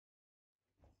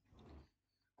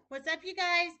What's up, you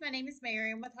guys? My name is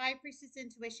Mary. I'm with High Priestess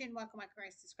Intuition. Welcome, my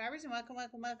current subscribers, and welcome,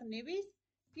 newbies.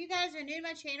 If you guys are new to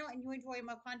my channel and you enjoy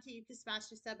my content, you can smash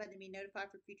the sub button to be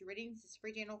notified for future readings. It's a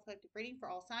free general collective reading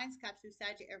for all signs, Caps,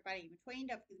 Sagittarius, everybody in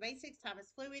between. Don't forget the basics. Time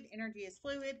is fluid. Energy is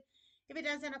fluid. If it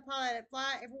doesn't apply, let it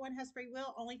fly. Everyone has free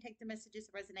will. Only take the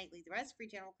messages that resonate. Leave the rest. Free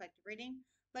general collective reading.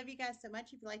 Love you guys so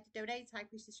much. If you'd like to donate, it's High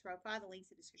Priestess Profile. The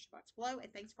link's in the description box below.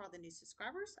 And thanks for all the new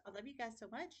subscribers. I love you guys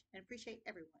so much and appreciate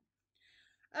everyone.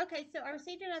 Okay, so I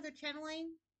received another channeling.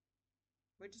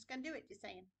 We're just going to do it, just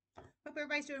saying. Hope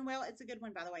everybody's doing well. It's a good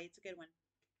one, by the way. It's a good one.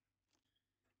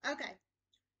 Okay,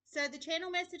 so the channel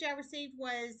message I received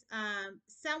was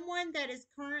someone that is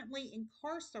currently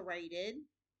incarcerated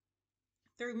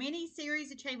through many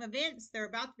series of chain events. They're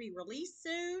about to be released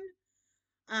soon.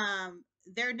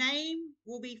 Their name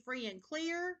will be free and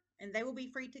clear, and they will be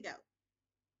free to go.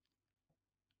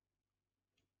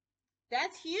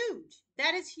 That's huge.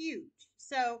 That is huge.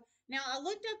 So now I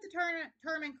looked up the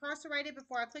term incarcerated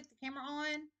before I clicked the camera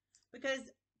on because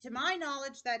to my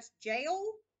knowledge that's jail,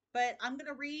 but I'm going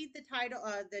to read the title,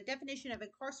 the definition of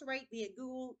incarcerate via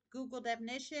Google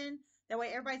definition. That way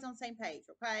everybody's on the same page,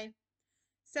 okay?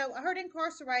 So I heard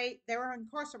incarcerate, they were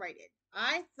incarcerated.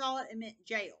 I thought it meant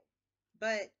jail,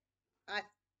 but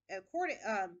according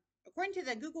to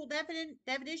the Google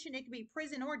definition, it could be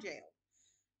prison or jail,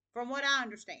 from what I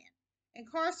understand.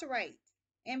 Incarcerate,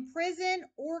 imprison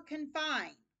or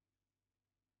confine.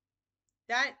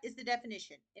 That is the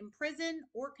definition. Imprison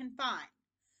or confine.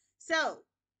 So,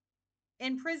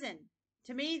 in prison,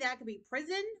 to me, that could be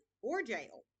prison or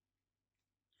jail.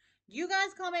 You guys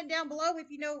comment down below if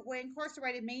you know what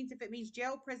incarcerated means, if it means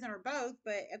jail, prison, or both.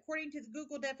 But according to the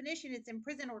Google definition, it's in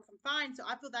prison or confined. So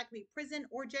I feel that could be prison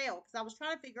or jail because I was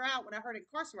trying to figure out when I heard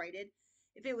incarcerated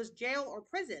if it was jail or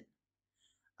prison.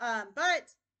 But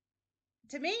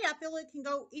to me, I feel it can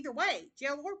go either way,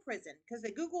 jail or prison, because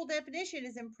the Google definition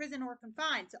is in prison or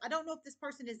confined. So I don't know if this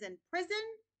person is in prison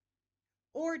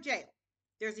or jail.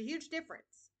 There's a huge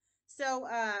difference. So,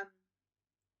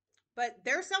 but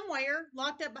they're somewhere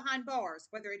locked up behind bars,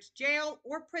 whether it's jail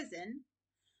or prison.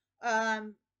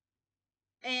 And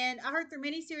I heard through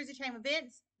many series of chain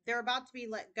events, they're about to be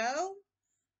let go.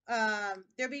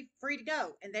 They'll be free to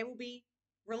go and they will be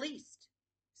released.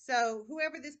 So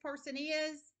whoever this person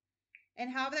is, and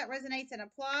however that resonates and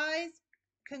applies,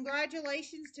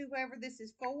 congratulations to whoever this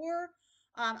is for.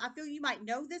 I feel you might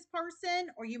know this person,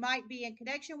 or you might be in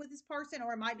connection with this person,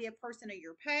 or it might be a person of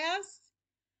your past.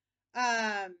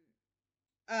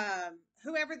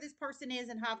 Whoever this person is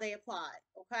and how they apply,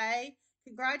 okay?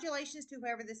 Congratulations to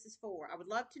whoever this is for. I would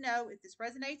love to know if this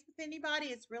resonates with anybody.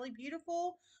 It's really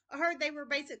beautiful. I heard they were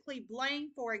basically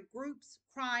blamed for a group's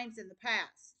crimes in the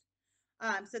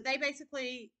past. So they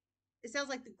basically, it sounds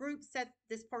like the group set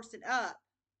this person up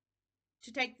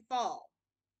to take the fall.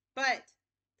 But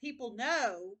people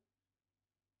know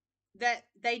that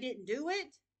they didn't do it,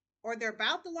 or they're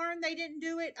about to learn they didn't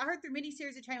do it. I heard through many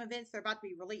series of chain events, they're about to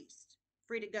be released,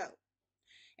 free to go.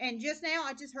 And just now,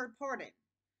 I just heard pardon.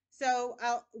 So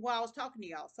while I was talking to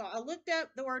y'all, so I looked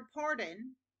up the word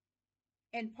pardon,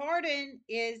 and pardon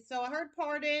is, so I heard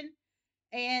pardon,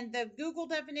 and the Google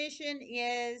definition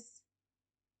is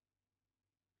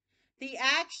the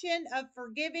action of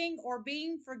forgiving or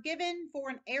being forgiven for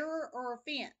an error or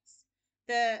offense.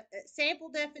 The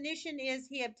sample definition is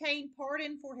he obtained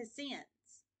pardon for his sins.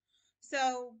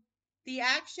 So the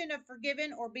action of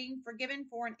forgiven or being forgiven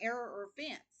for an error or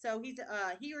offense. So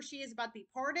he or she is about to be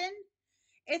pardoned.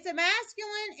 It's a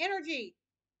masculine energy.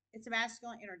 It's a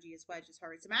masculine energy is what I just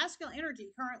heard. It's a masculine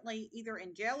energy currently either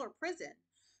in jail or prison.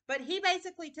 But he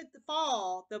basically took the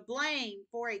fall, the blame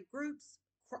for a group's,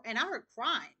 and I heard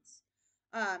crimes.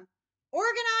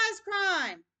 Organized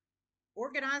crime.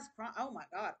 Organized crime. Oh my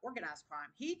God, organized crime.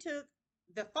 He took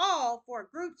the fall for a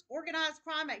group's organized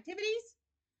crime activities.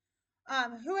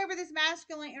 Whoever this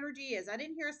masculine energy is, I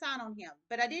didn't hear a sign on him,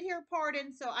 but I did hear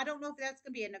pardon. So I don't know if that's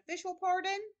going to be an official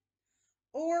pardon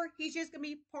or he's just going to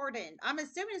be pardoned. I'm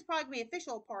assuming it's probably going to be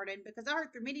official pardon because I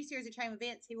heard through many series of chain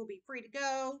events, he will be free to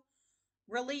go,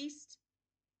 released,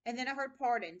 and then I heard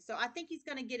pardon. So I think he's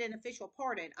going to get an official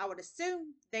pardon. I would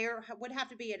assume there would have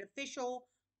to be an official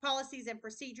policies and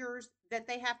procedures that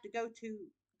they have to go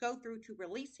through to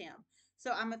release him.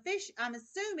 So I'm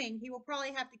assuming he will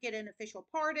probably have to get an official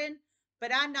pardon,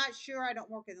 but I'm not sure. I don't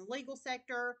work in the legal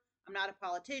sector. I'm not a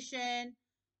politician.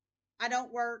 I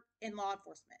don't work in law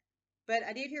enforcement, but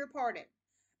I did hear pardon.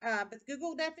 But the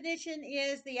Google definition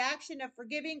is the action of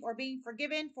forgiving or being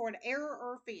forgiven for an error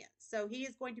or offense. So he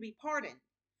is going to be pardoned.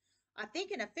 I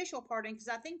think an official pardon, because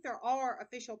I think there are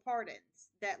official pardons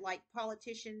that like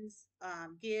politicians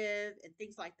give and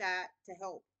things like that to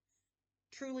help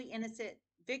truly innocent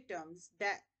victims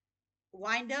that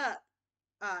wind up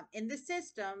in the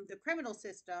system, the criminal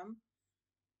system,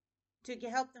 to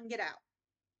help them get out.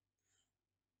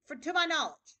 To my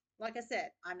knowledge, like I said,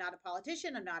 I'm not a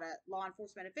politician. I'm not a law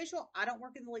enforcement official. I don't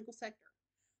work in the legal sector.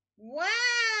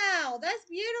 Wow, that's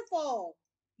beautiful.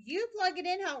 You plug it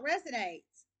in how it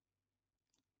resonates.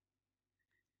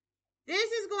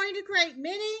 This is going to create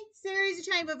many series of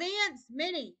chain events.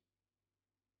 Many.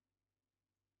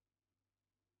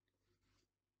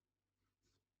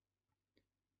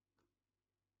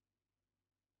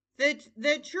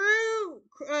 The true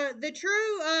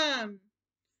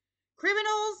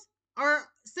criminals are,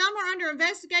 some are under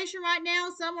investigation right now,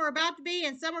 some are about to be,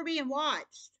 and some are being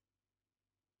watched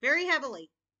very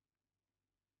heavily.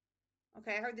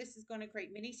 Okay, I heard this is going to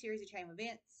create many series of chain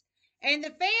events. And the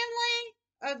family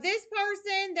of this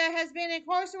person that has been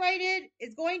incarcerated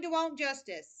is going to want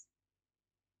justice.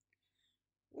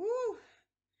 Woo.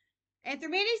 And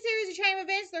through many series of chain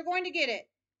events, they're going to get it.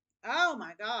 Oh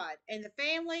my God. And the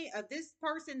family of this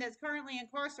person that's currently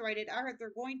incarcerated, I heard they're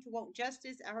going to want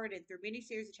justice. I heard it through many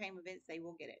series of chain events, they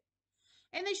will get it.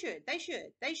 And they should. They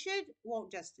should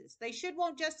want justice. They should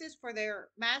want justice for their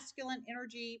masculine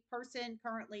energy person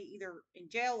currently either in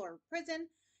jail or prison.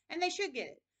 And they should get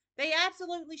it. They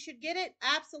absolutely should get it.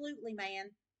 Absolutely, man.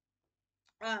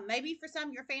 Maybe for some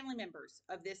of your family members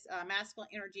of this masculine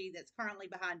energy that's currently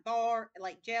behind bar,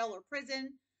 like jail or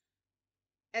prison,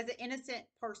 as an innocent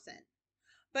person.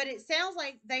 But it sounds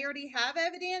like they already have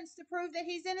evidence to prove that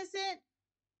he's innocent,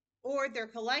 or they're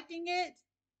collecting it,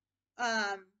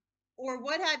 or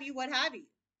what have you.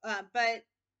 But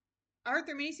I heard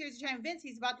through many series of chain events,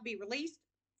 he's about to be released,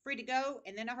 free to go,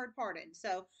 and then I heard pardon.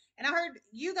 So, and I heard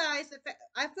you guys,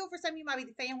 I feel for some of you might be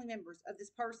the family members of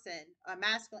this person,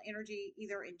 masculine energy,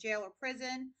 either in jail or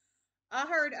prison. I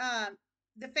heard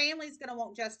the family's gonna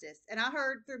want justice, and I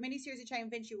heard through many series of chain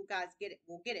events, you guys get it.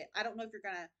 Will get it. I don't know if you're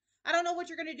gonna. I don't know what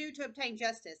you're gonna do to obtain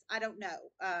justice. I don't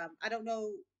know. I don't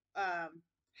know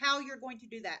how you're going to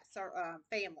do that. So,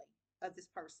 family of this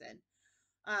person.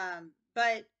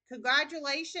 But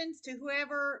congratulations to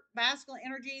whoever masculine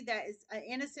energy that is an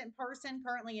innocent person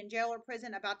currently in jail or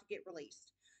prison about to get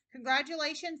released.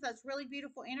 Congratulations. That's really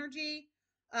beautiful energy.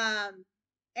 And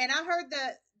I heard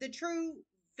the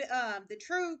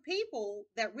true people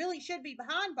that really should be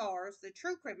behind bars, the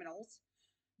true criminals,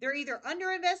 they're either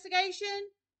under investigation,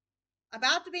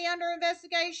 about to be under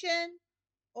investigation,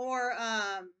 or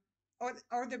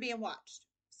they're being watched.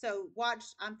 So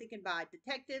watched, I'm thinking by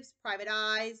detectives, private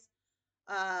eyes,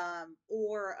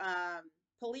 or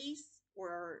police,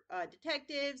 or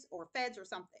detectives, or feds, or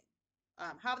something.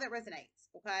 However that resonates.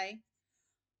 Okay.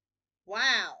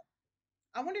 Wow.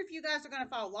 I wonder if you guys are going to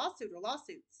file a lawsuit or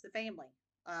lawsuits, the family,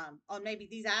 on maybe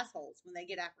these assholes when they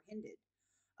get apprehended.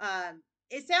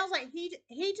 It sounds like he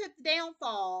took the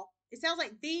downfall. It sounds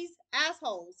like these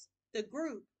assholes, the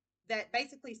group that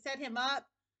basically set him up,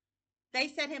 they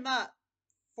set him up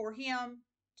for him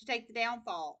to take the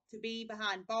downfall, to be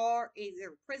behind bar,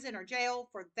 either prison or jail,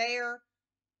 for their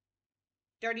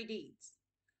dirty deeds.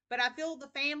 But I feel the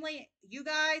family, you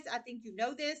guys, I think you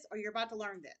know this, or you're about to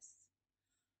learn this.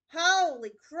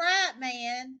 Holy crap,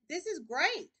 man. This is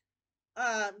great.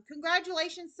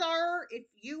 Congratulations, sir. If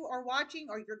you are watching,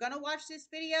 or you're going to watch this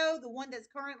video, the one that's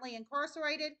currently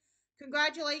incarcerated,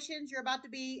 congratulations. You're about to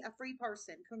be a free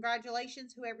person.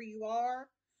 Congratulations, whoever you are,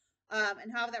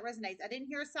 and however that resonates. I didn't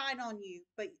hear a sign on you,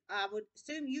 but I would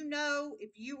assume you know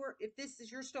if this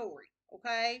is your story.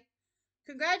 Okay.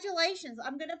 Congratulations.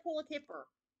 I'm going to pull a kipper.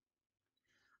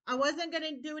 I wasn't going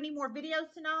to do any more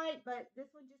videos tonight, but this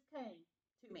one just came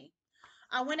to me.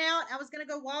 I went out, I was going to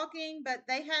go walking, but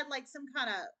they had like some kind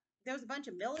of, there was a bunch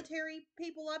of military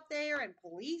people up there and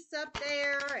police up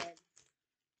there,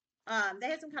 and they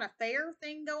had some kind of fair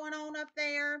thing going on up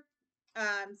there.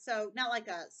 So not like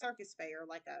a circus fair,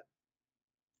 like a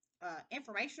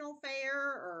informational fair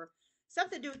or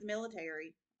something to do with the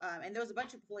military. And there was a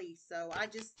bunch of police, so I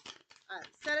just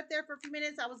sat up there for a few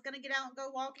minutes. I was going to get out and go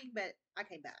walking, but I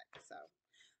came back, so.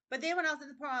 But then when I was in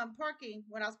the parking,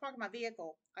 when I was parking my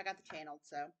vehicle, I got the channeled.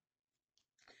 So,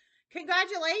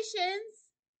 congratulations.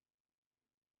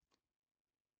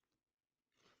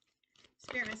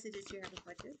 Spirit messages you have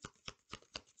reflected.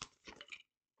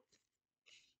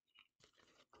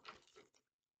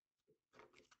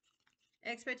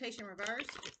 Expectation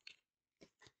reversed.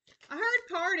 I heard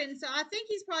pardon, so I think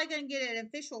he's probably going to get an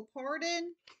official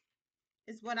pardon,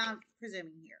 is what I'm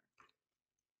presuming here.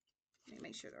 Let me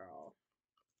make sure they're all.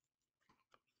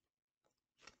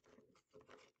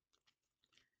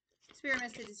 Spirit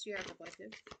messages you have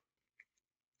reflected.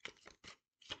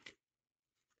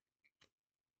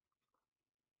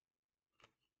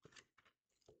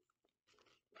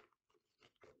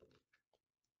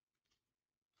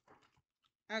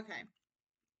 Okay.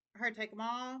 I heard take them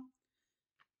all.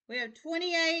 We have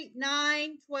 28,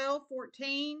 9, 12,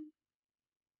 14.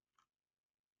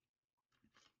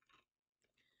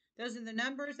 Those are the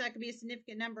numbers. That could be a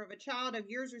significant number of a child of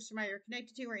yours or somebody you're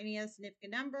connected to, or any other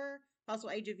significant number.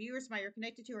 Possible age of you or somebody you're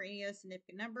connected to, or any other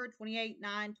significant number. 28,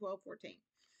 9, 12, 14.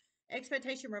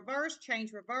 Expectation reverse,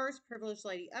 change reverse, privileged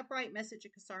lady upright, message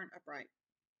of concern upright.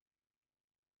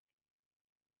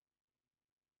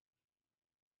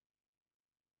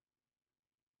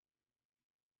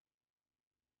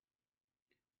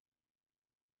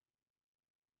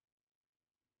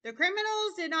 The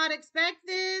criminals did not expect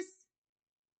this.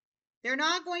 They're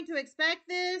not going to expect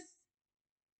this.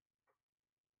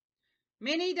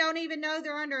 Many don't even know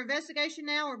they're under investigation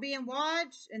now or being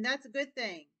watched, and that's a good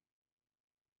thing.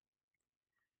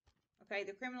 Okay,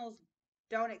 the criminals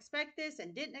don't expect this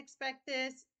and didn't expect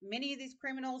this. Many of these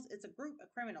criminals, it's a group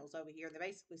of criminals over here that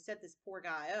basically set this poor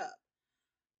guy up.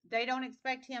 They don't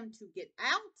expect him to get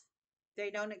out. They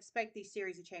don't expect these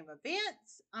series of chain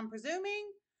events, I'm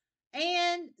presuming.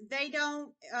 And they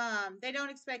don't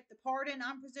expect the pardon,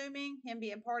 I'm presuming, him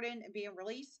being pardoned and being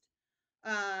released.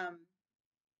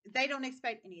 They don't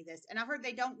expect any of this. And I heard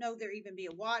they don't know they're even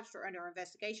being watched or under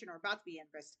investigation or about to be in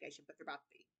investigation, but they're about to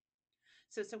be.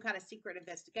 So some kind of secret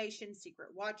investigation, secret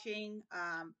watching.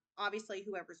 Obviously,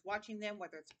 whoever's watching them,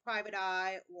 whether it's a private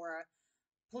eye or a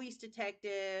police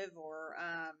detective or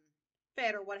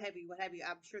Fed or what have you,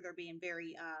 I'm sure they're being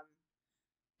very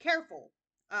careful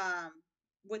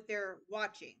with their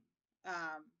watching,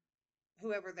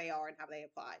 whoever they are and how they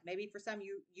apply. Maybe for some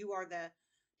you are the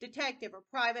detective or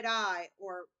private eye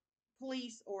or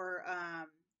police or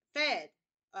Fed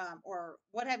or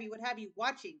what have you,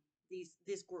 watching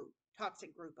this group,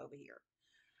 toxic group over here.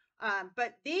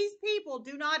 But these people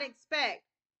do not expect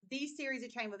these series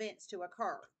of chain events to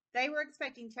occur. They were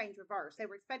expecting change reverse. They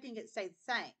were expecting it to stay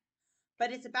the same,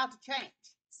 but it's about to change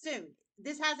soon.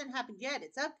 This hasn't happened yet.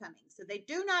 It's upcoming. So they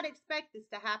do not expect this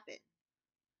to happen.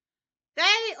 They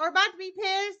are about to be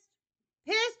pissed.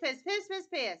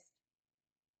 Pissed.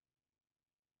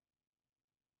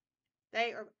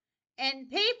 They are, and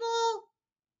people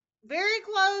very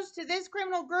close to this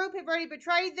criminal group have already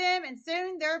betrayed them, and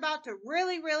soon they're about to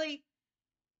really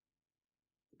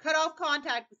cut off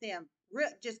contact with them.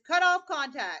 Just cut off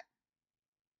contact.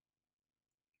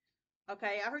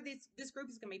 Okay, I heard this group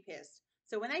is going to be pissed.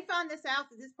 So when they find this out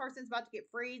that this person's about to get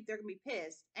freed, they're going to be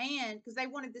pissed, and because they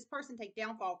wanted this person to take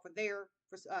downfall for their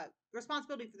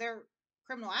responsibility for their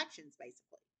criminal actions,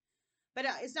 basically. But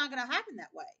it's not going to happen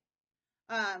that way.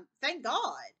 Thank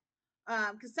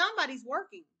God, because somebody's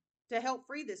working to help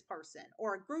free this person,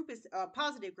 or a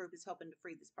positive group is helping to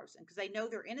free this person because they know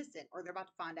they're innocent or they're about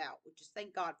to find out. Which is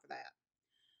thank God for that.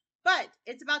 But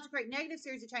it's about to create negative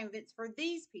series of chain events for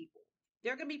these people.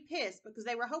 They're going to be pissed because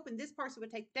they were hoping this person would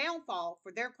take downfall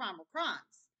for their crime or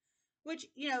crimes, which,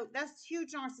 that's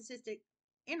huge narcissistic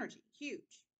energy,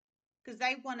 huge, because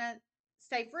they want to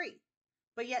stay free,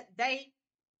 but yet they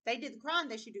did the crime,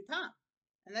 they should do time,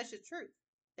 and that's just truth.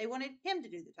 They wanted him to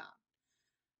do the time,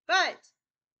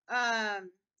 but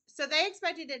so they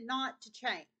expected it not to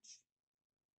change,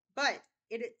 but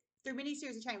it through many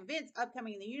series of chain events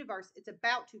upcoming in the universe, it's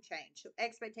about to change. So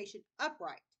expectation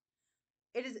upright.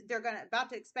 They're about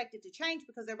to expect it to change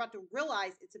because they're about to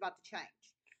realize it's about to change.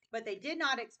 But they did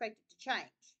not expect it to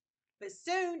change. But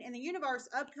soon in the universe,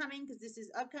 upcoming, because this is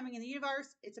upcoming in the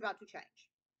universe, it's about to change.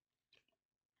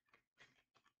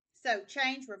 So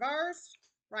change reversed.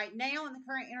 Right now in the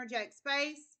current energetic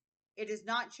space, it is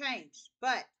not changed.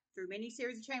 But through many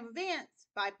series of chain events,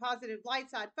 by positive light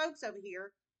side folks over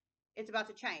here, it's about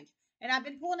to change. And I've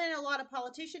been pulling in a lot of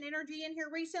politician energy in here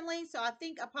recently. So I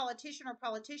think a politician or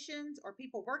politicians or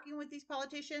people working with these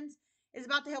politicians is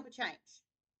about to help it change.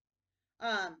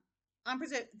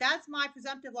 That's my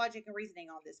presumptive logic and reasoning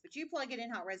on this, but you plug it in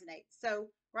how it resonates.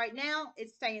 So right now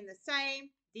it's staying the same.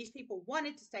 These people want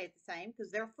it to stay at the same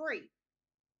because they're free.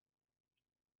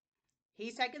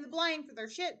 He's taking the blame for their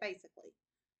shit, basically.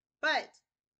 But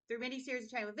through many series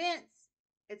of chain events,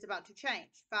 it's about to change.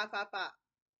 555.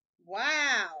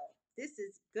 Wow, this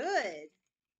is good.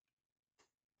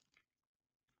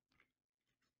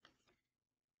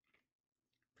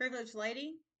 Privileged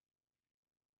lady.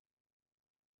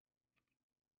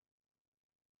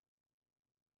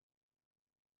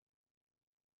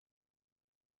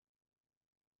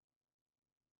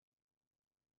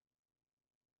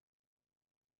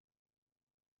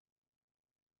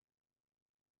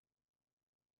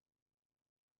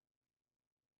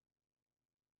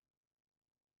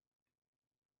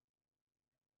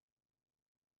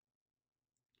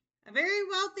 A very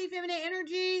wealthy feminine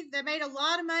energy that made a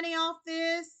lot of money off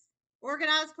this.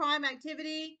 organized crime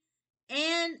activity,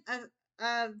 and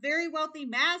a very wealthy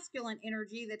masculine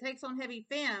energy that takes on heavy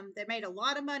femme that made a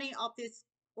lot of money off this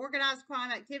organized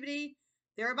crime activity.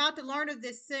 They're about to learn of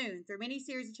this soon through many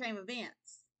series of chain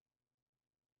events.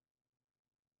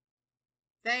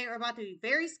 They are about to be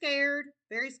very scared,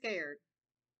 very scared.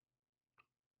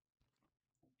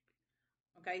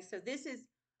 Okay, so this is,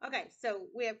 okay, so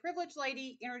we have privileged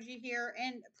lady energy here,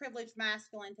 and privileged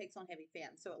masculine takes on heavy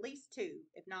femme. So at least two,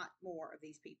 if not more, of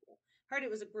these people. Heard it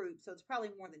was a group, so it's probably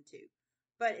more than two.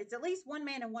 But it's at least one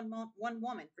man and one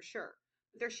woman for sure.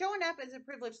 But they're showing up as a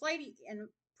privileged lady and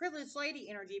privileged lady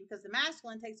energy because the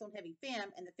masculine takes on heavy femme,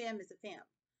 and the femme is a femme,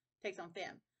 takes on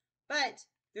femme. But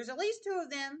there's at least two of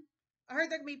them. I heard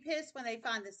they're going to be pissed when they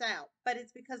find this out, but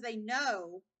it's because they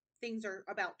know things are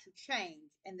about to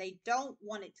change and they don't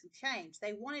want it to change.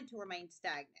 They want it to remain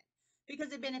stagnant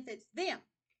because it benefits them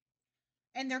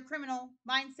and their criminal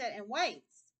mindset and ways.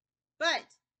 But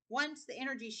once the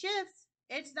energy shifts,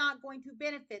 it's not going to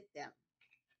benefit them.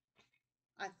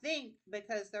 I think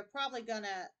because they're probably going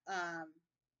to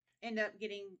end up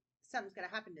getting, something's going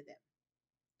to happen to them.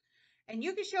 And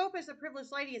you can show up as a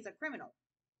privileged lady as a criminal.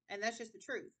 And that's just the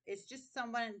truth. It's just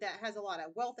someone that has a lot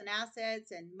of wealth and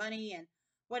assets and money and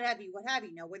what have you.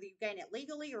 Now, whether you gain it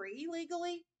legally or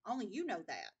illegally, only you know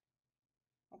that.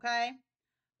 Okay?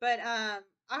 But I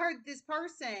heard this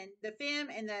person, the femme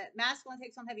and the masculine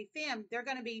takes on heavy femme, they're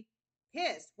going to be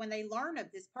pissed when they learn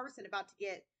of this person about to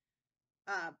get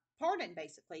pardoned,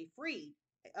 basically, freed,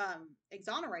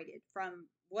 exonerated from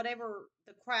whatever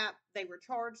the crap they were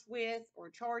charged with or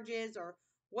charges or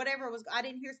whatever it was. I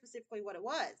didn't hear specifically what it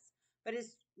was, but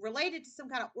it's related to some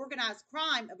kind of organized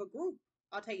crime of a group.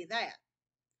 I'll tell you that.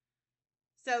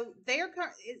 So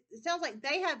it sounds like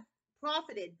they have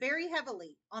profited very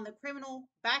heavily on the criminal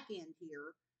back end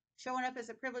here, showing up as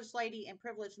a privileged lady and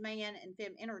privileged man and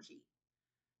femme energy.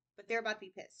 But they're about to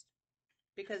be pissed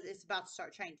because it's about to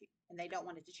start changing and they don't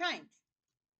want it to change.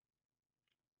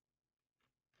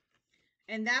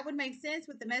 And that would make sense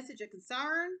with the message of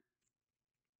concern.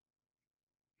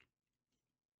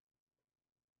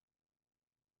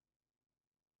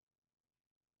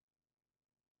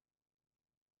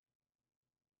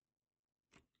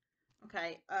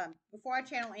 Okay, before I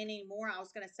channel any more, I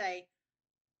was going to say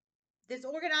this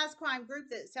organized crime group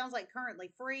that sounds like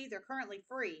currently free, they're currently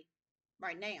free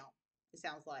right now, it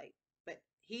sounds like. But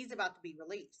he's about to be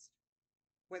released,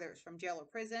 whether it's from jail or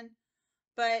prison.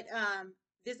 But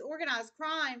this organized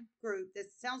crime group that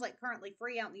sounds like currently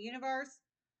free out in the universe,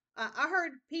 I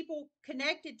heard people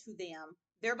connected to them,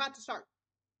 they're about to start,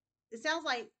 it sounds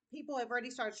like people have already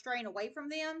started straying away from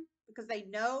them because they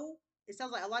know, it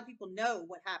sounds like a lot of people know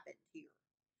what happened here.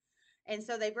 And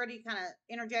so they've already kind of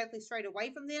energetically strayed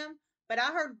away from them. But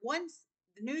I heard once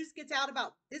the news gets out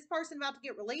about this person about to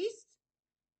get released,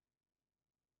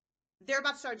 they're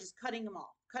about to start just cutting them off.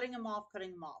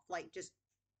 Like just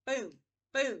boom,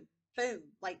 boom, boom.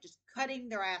 Like just cutting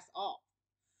their ass off.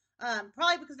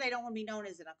 Probably because they don't want to be known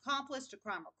as an accomplice to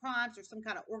crime or crimes or some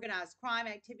kind of organized crime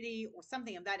activity or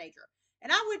something of that nature.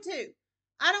 And I would too.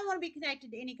 I don't want to be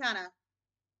connected to any kind of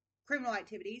criminal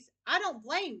activities. I don't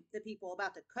blame the people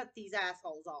about to cut these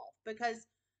assholes off because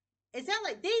it sounds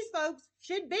like these folks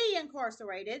should be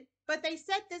incarcerated, but they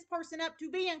set this person up to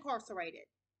be incarcerated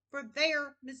for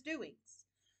their misdoings.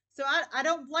 So I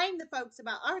don't blame the folks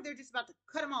about, they're just about to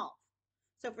cut them off.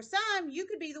 So for some, you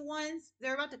could be the ones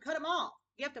they're about to cut them off.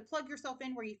 You have to plug yourself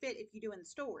in where you fit if you do in the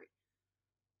story.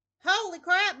 Holy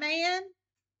crap, man.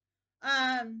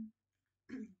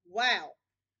 Wow.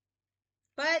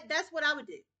 But that's what I would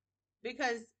do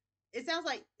because it sounds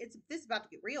like this is about to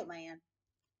get real, man.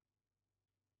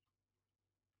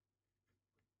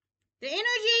 The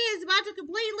energy is about to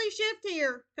completely shift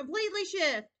here. Completely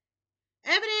shift.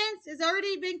 Evidence has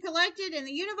already been collected in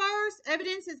the universe.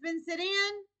 Evidence has been sent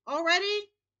in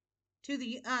already to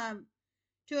the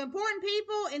to important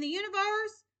people in the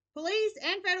universe, police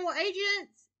and federal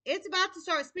agents. It's about to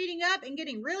start speeding up and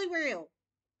getting really real.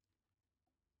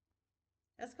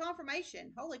 That's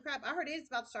confirmation. Holy crap. I heard it's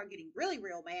about to start getting really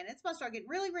real, man. It's about to start getting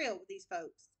really real with these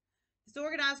folks. It's the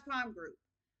organized crime group.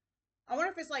 I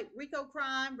wonder if it's like Rico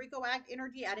crime, Rico Act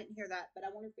energy. I didn't hear that, but I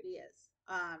wonder if it is.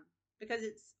 Because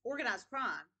it's organized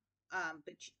crime.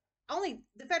 But only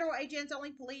the federal agents,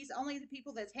 only police, only the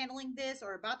people that's handling this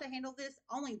or about to handle this,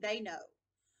 only they know.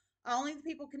 Only the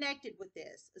people connected with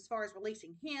this, as far as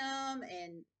releasing him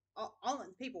and all the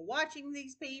people watching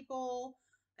these people,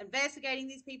 investigating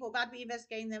these people, about to be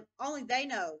investigating them, only they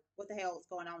know what the hell is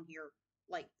going on here,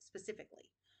 like specifically.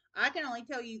 I can only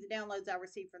tell you the downloads I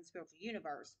received from the spiritual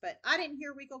universe, but I didn't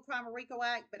hear Rico crime or Rico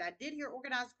Act, but I did hear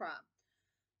organized crime.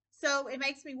 So it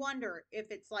makes me wonder if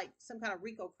it's like some kind of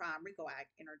RICO crime, RICO Act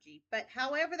energy. But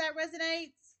however that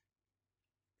resonates,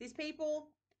 these people,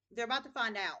 they're about to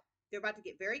find out. They're about to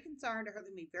get very concerned. They're going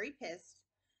to be very pissed,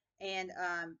 and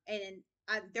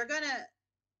they're gonna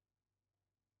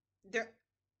they're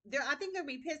I think they'll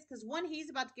be pissed because one, he's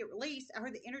about to get released. I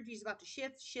heard the energy is about to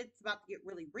shift. Shit's about to get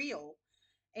really real,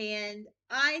 and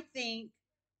I think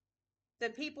the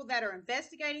people that are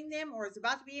investigating them or is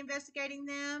about to be investigating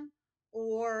them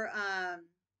or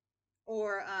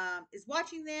is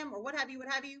watching them or what have you,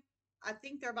 I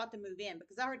think they're about to move in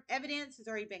because I heard evidence has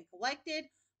already been collected,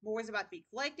 more is about to be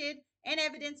collected, and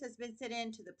evidence has been sent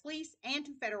in to the police and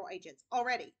to federal agents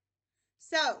already.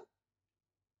 So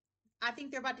I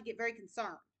think they're about to get very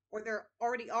concerned, or they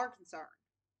already are concerned.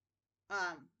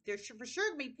 They're for sure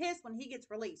gonna be pissed when he gets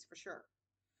released, for sure.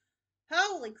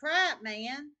 Holy crap,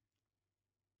 man!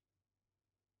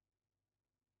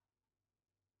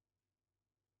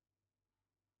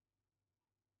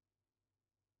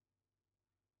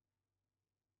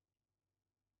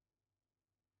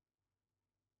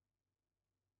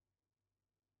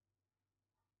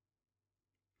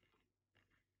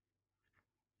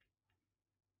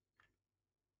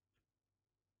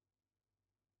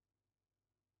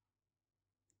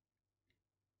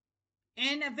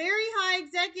 And a very high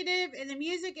executive in the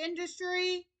music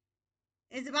industry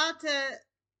is about to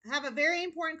have a very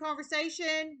important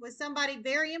conversation with somebody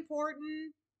very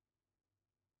important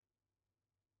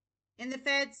in the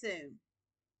Fed soon.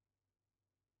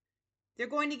 They're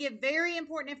going to give very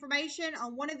important information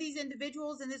on one of these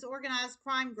individuals in this organized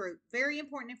crime group. Very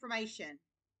important information.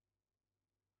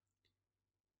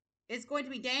 It's going to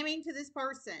be damning to this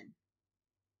person.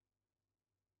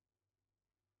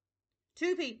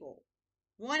 Two people.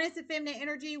 One is the feminine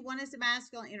energy, one is the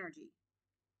masculine energy.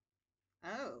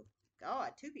 Oh,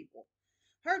 God, two people.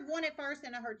 Heard one at first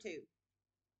and I heard two.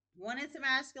 One is the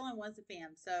masculine, one's the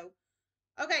femme. So,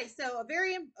 okay, so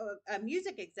a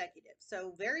music executive.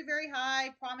 So very high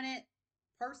prominent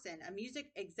person, a music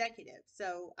executive.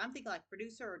 So I'm thinking like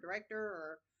producer or director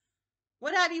or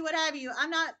what have you, what have you.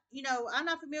 I'm not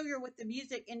familiar with the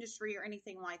music industry or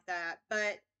anything like that,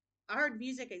 but I heard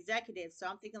music executive, so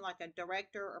I'm thinking like a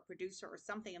director or producer or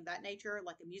something of that nature,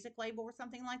 like a music label or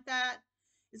something like that,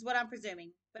 is what I'm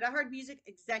presuming. But I heard music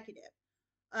executive.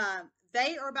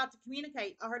 They are about to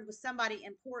communicate. I heard with somebody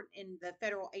important in the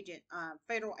federal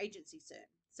agency soon.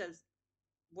 So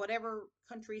whatever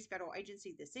country's federal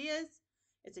agency this is,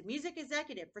 it's a music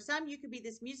executive. For some, you could be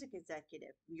this music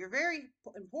executive. You're very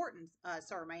important,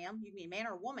 sir, ma'am. You can be a man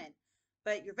or a woman,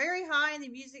 but you're very high in the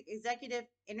music executive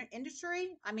industry.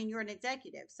 I mean, you're an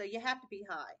executive, so you have to be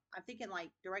high. I'm thinking like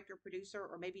director, producer,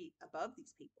 or maybe above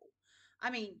these people.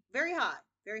 I mean, very high,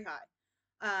 very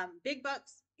high. Big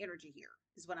bucks energy here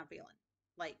is what I'm feeling.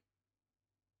 Like,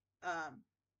 um,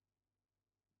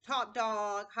 top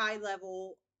dog, high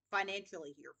level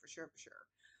financially here for sure, for sure.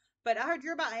 But I heard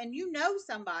you're about, and you know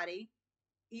somebody.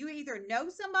 You either know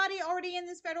somebody already in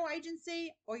this federal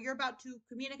agency, or you're about to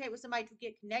communicate with somebody to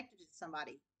get connected to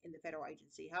somebody in the federal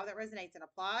agency. How that resonates and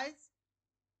applies.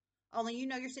 Only you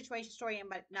know your situation story and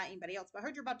not anybody else. But I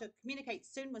heard you're about to communicate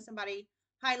soon with somebody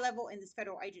high level in this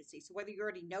federal agency. So whether you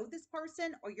already know this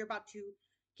person or you're about to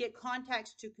get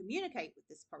contacts to communicate with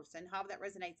this person, how that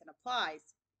resonates and applies,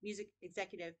 music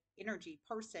executive energy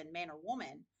person, man or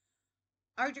woman,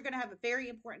 I heard you're going to have a very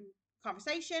important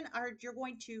conversation. I heard you're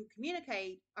going to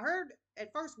communicate. I heard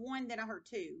at first one, then I heard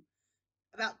two.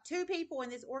 About two people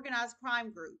in this organized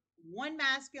crime group, one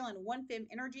masculine and one femme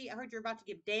energy. I heard you're about to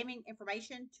give damning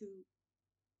information to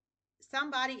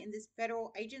somebody in this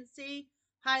federal agency,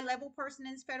 high level person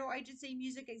in this federal agency,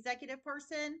 music executive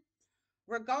person,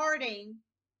 regarding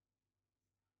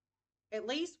at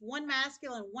least one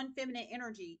masculine and one feminine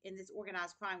energy in this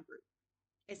organized crime group.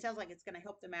 It sounds like it's going to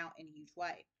help them out in a huge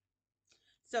way.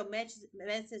 So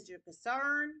message of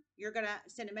concern. You're going to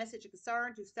send a message of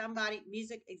concern to somebody,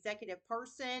 music executive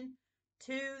person,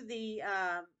 to the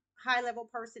high level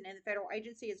person in the federal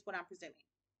agency is what I'm presuming.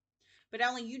 But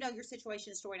only you know your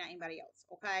situation and story, not anybody else.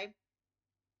 Okay.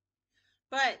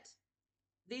 But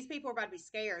these people are about to be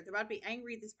scared. They're about to be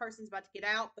angry this person's about to get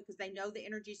out because they know the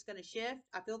energy is going to shift.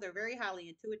 I feel they're very highly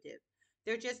intuitive.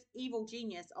 They're just evil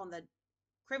genius on the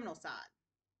criminal side.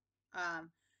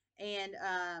 And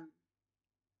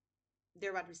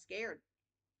they're about to be scared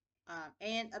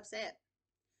and upset.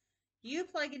 You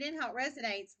plug it in how it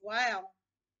resonates. Wow.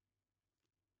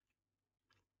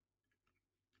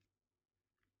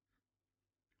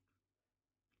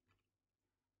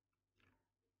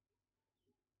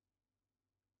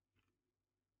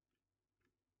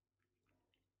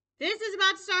 This is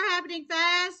about to start happening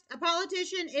fast. A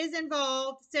politician is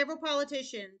involved, several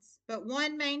politicians, but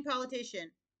one main politician.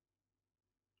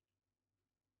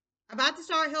 About to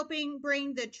start helping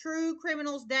bring the true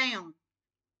criminals down.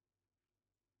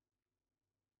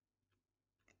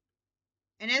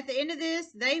 And at the end of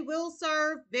this, they will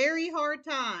serve very hard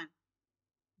time.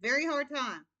 Very hard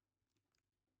time.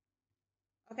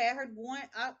 Okay, I heard one.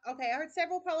 I heard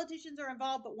several politicians are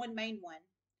involved, but one main one.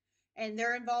 And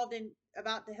they're involved in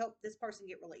about to help this person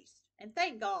get released. And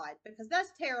thank God, because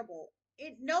that's terrible.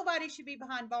 Nobody should be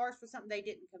behind bars for something they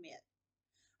didn't commit.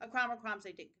 A crime or crimes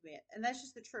they didn't commit. And that's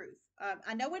just the truth.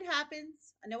 I know it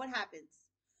happens.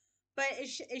 But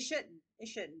it shouldn't. It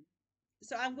shouldn't.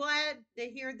 So I'm glad to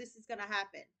hear this is going to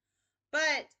happen.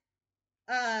 But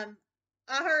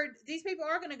I heard these people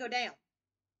are going to go down.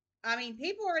 I mean,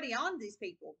 people are already on these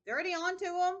people. They're already on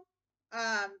to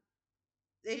them.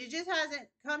 It just hasn't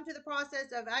come to the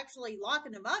process of actually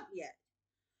locking them up yet.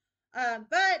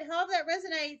 But however that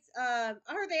resonates, I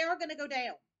heard they are going to go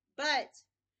down.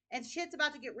 And shit's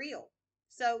about to get real.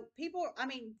 So people, I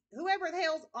mean, whoever the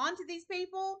hell's onto these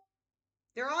people,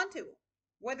 they're onto them.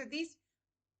 Whether these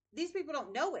people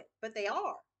don't know it, but they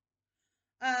are.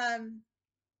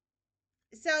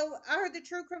 So I heard the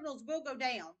true criminals will go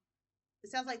down. It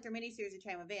sounds like through mini-series of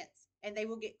chain events, and they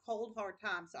will get cold hard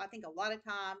time. So I think a lot of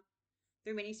time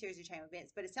through mini-series of chain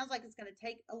events, but it sounds like it's going to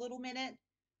take a little minute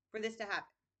for this to happen.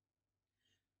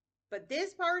 But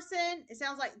this person, it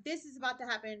sounds like this is about to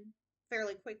happen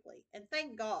fairly quickly, and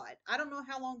thank God. I don't know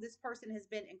how long this person has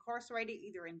been incarcerated,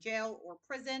 either in jail or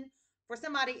prison, for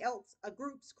somebody else, a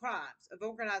group's crimes of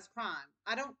organized crime.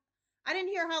 I didn't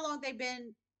hear how long they've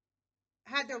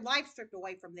had their life stripped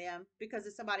away from them because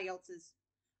of somebody else's,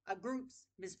 a group's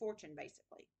misfortune,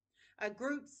 basically, a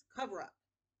group's cover up.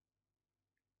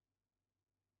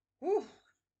 Whew.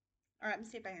 All right, let me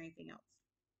see if I hear anything else.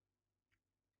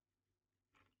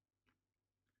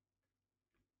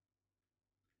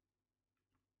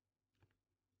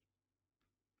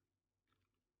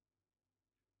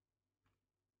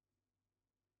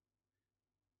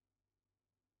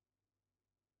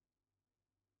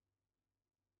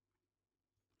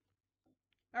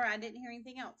 All right, I didn't hear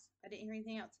anything else.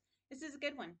 This is a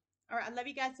good one. All right, I love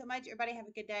you guys so much. Everybody have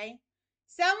a good day.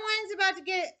 Someone's about to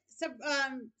get some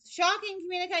shocking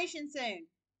communication soon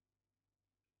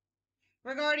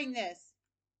regarding this.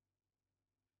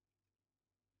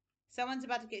 Someone's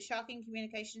about to get shocking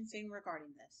communication soon regarding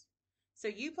this. So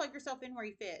you plug yourself in where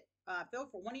you fit. Feel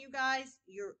for one of you guys,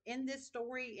 you're in this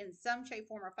story in some shape,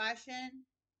 form, or fashion,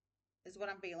 is what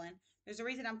I'm feeling. There's a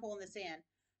reason I'm pulling this in.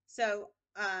 So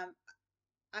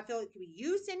I feel it could be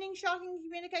you sending shocking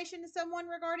communication to someone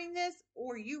regarding this,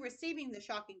 or you receiving the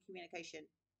shocking communication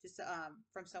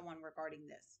from someone regarding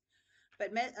this.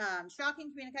 But shocking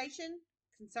communication,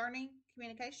 concerning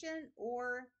communication,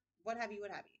 or what have you.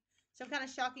 Some kind of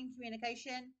shocking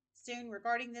communication soon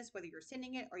regarding this, whether you're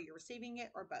sending it or you're receiving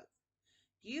it or both.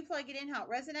 You plug it in how it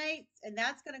resonates, and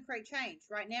that's going to create change.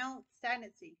 Right now,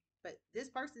 stagnancy. But this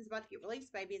person's about to get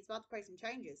released, baby. It's about to create some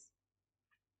changes.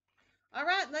 All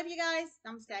right. Love you guys.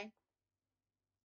 Namaste.